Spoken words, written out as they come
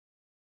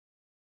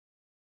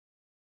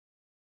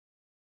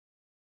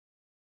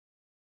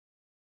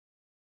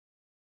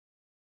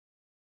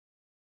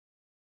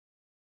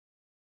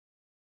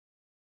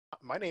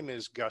My name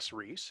is Gus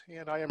Reese,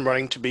 and I am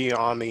running to be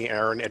on the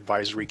ARIN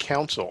Advisory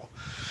Council.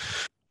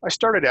 I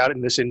started out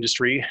in this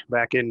industry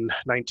back in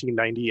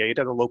 1998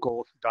 at a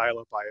local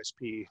dial-up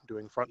ISP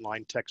doing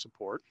frontline tech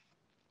support.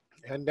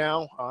 And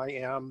now I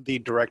am the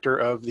director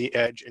of the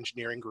Edge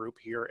Engineering Group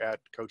here at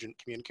Cogent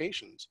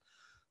Communications.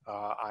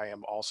 I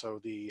am also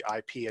the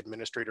IP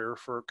administrator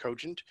for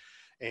Cogent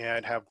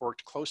and have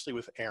worked closely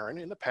with ARIN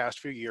in the past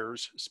few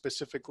years,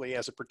 specifically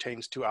as it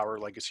pertains to our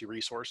legacy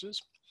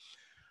resources.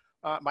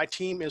 My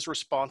team is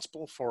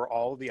responsible for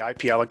all of the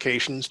IP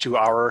allocations to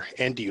our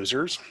end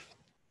users.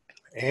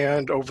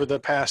 And over the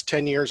past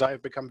 10 years,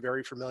 I've become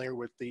very familiar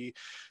with the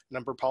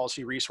Number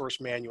Policy Resource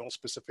Manual,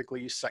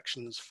 specifically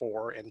sections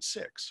 4 and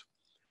 6.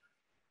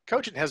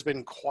 Cogent has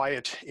been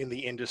quiet in the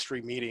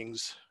industry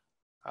meetings,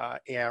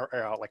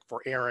 like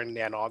for ARIN,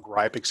 NANOG,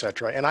 RIPE,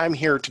 etc. And I'm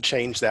here to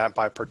change that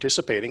by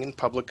participating in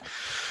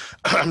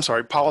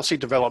policy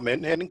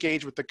development and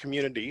engage with the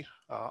community,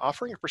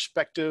 offering a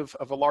perspective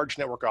of a large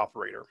network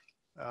operator.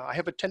 I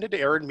have attended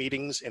ARIN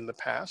meetings in the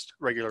past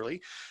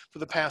regularly for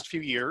the past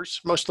few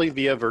years, mostly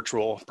via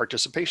virtual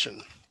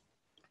participation.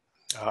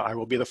 I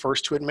will be the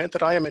first to admit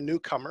that I am a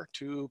newcomer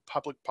to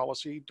public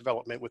policy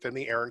development within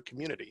the ARIN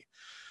community.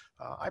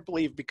 I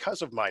believe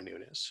because of my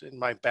newness in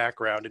my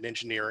background in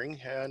engineering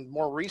and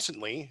more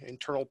recently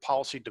internal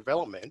policy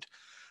development,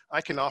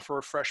 I can offer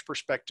a fresh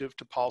perspective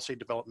to policy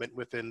development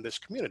within this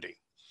community.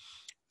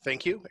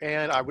 Thank you,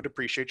 and I would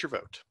appreciate your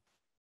vote.